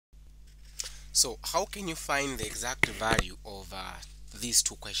So how can you find the exact value of these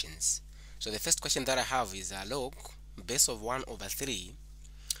two questions? So the first question that I have is log base of 1 over 3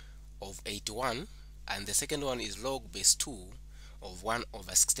 of 81, and the second one is log base 2 of 1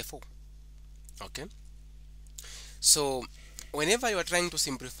 over 64. Okay, so whenever you are trying to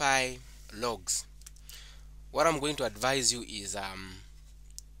simplify logs, what I'm going to advise you is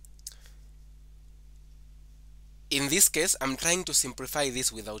in this case I'm trying to simplify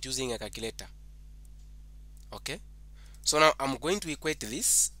this without using a calculator. Okay, so now I'm going to equate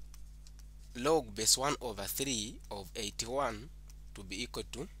this log base 1 over 3 of 81 to be equal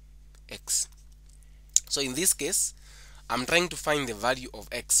to x. So in this case I'm trying to find the value of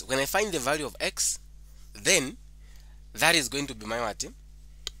x. When I find the value of x, then that is going to be my what?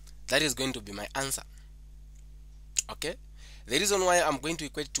 That is going to be my answer. Okay, the reason why I'm going to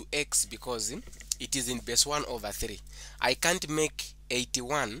equate to x because it is in base 1 over 3. I can't make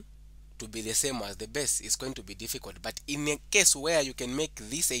 81 to be the same as the base. It's going to be difficult, but in a case where you can make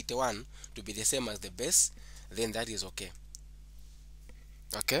this 81 to be the same as the base, then that is okay.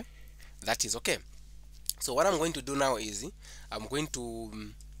 Okay, that is okay. So what I'm going to do now is I'm going to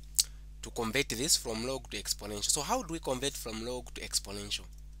convert this from log to exponential. So how do we convert from log to exponential?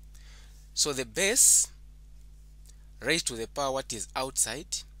 So the base raised to the power what is outside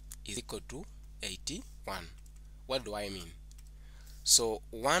is equal to 81. What do I mean? So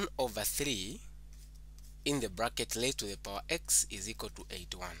 1 over 3 in the bracket raised to the power x is equal to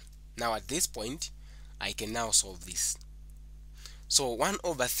 81. Now at this point I can now solve this. So 1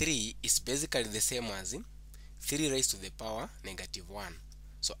 over 3 is basically the same as 3 raised to the power negative 1.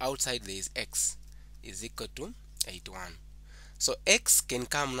 So outside there is x is equal to 81. So x can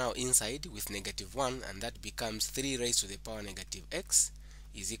come now inside with negative 1, and that becomes 3 raised to the power negative x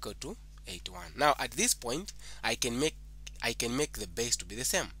is equal to 81. Now at this point I can make the base to be the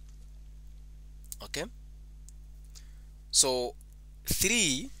same. Okay, so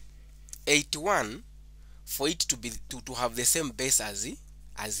 81, for it to be to have the same base as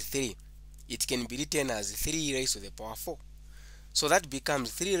 3, it can be written as 3 raised to the power 4. So that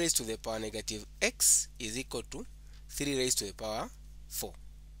becomes 3 raised to the power negative x is equal to 3 raised to the power 4.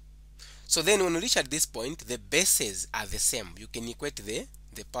 So then when we reach at this point, the bases are the same. You can equate the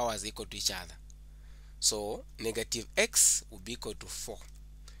powers equal to each other. So negative x will be equal to 4.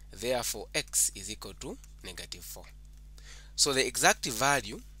 Therefore x is equal to negative 4. So the exact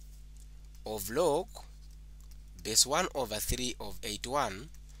value of log base 1 over 3 of 81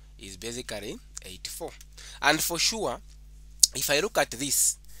 is basically 84. And for sure, if I look at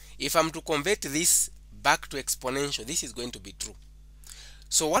this, if I'm to convert this back to exponential, this is going to be true.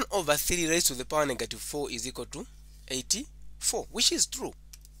 So 1 over 3 raised to the power negative 4 is equal to 84, which is true.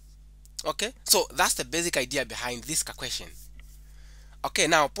 Okay, so that's the basic idea behind this question. Okay,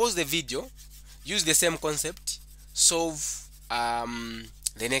 now pause the video, use the same concept, solve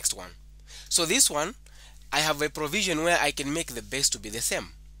the next one. So this one, I have a provision where I can make the base to be the same.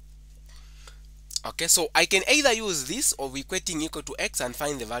 Okay, so I can either use this of equating equal to x and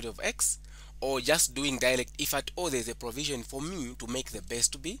find the value of x, or just doing direct if at all there's a provision for me to make the base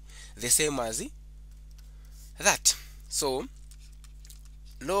to be the same as that. So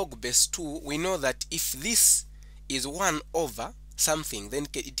log base 2, we know that if this is 1 over something, then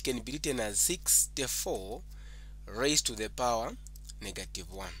it can be written as 64 raised to the power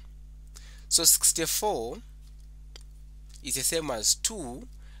negative 1. So 64 is the same as 2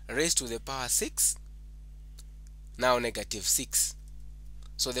 raised to the power 6, now negative 6.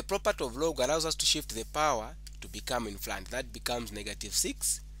 So the property of log allows us to shift the power to become in front. That becomes negative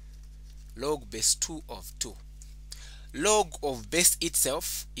 6 log base 2 of 2. Log of base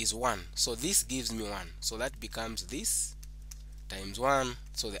itself is 1, so this gives me 1. So that becomes this times 1,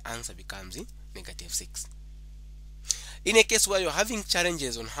 so the answer becomes negative 6. In a case where you're having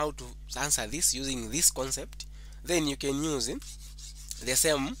challenges on how to answer this using this concept, then you can use the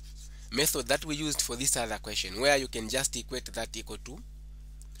same method that we used for this other question, where you can just equate that equal to,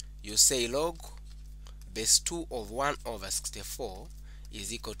 you say log base 2 of 1 over 64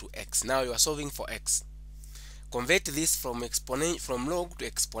 is equal to x. Now you are solving for x. Convert this from log to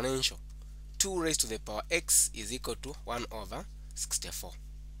exponential. 2 raised to the power x is equal to 1 over 64.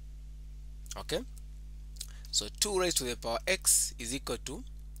 Okay, so 2 raised to the power x is equal to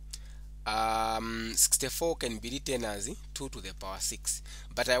 64 can be written as 2 to the power 6,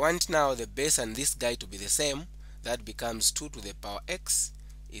 but I want now the base and this guy to be the same. That becomes 2 to the power x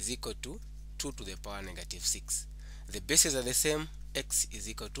is equal to 2 to the power negative 6. The bases are the same, x is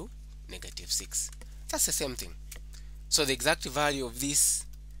equal to negative 6. That's the same thing. So the exact value of this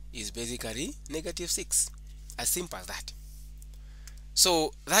is basically negative 6. As simple as that.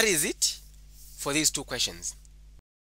 So that is it. for these two questions.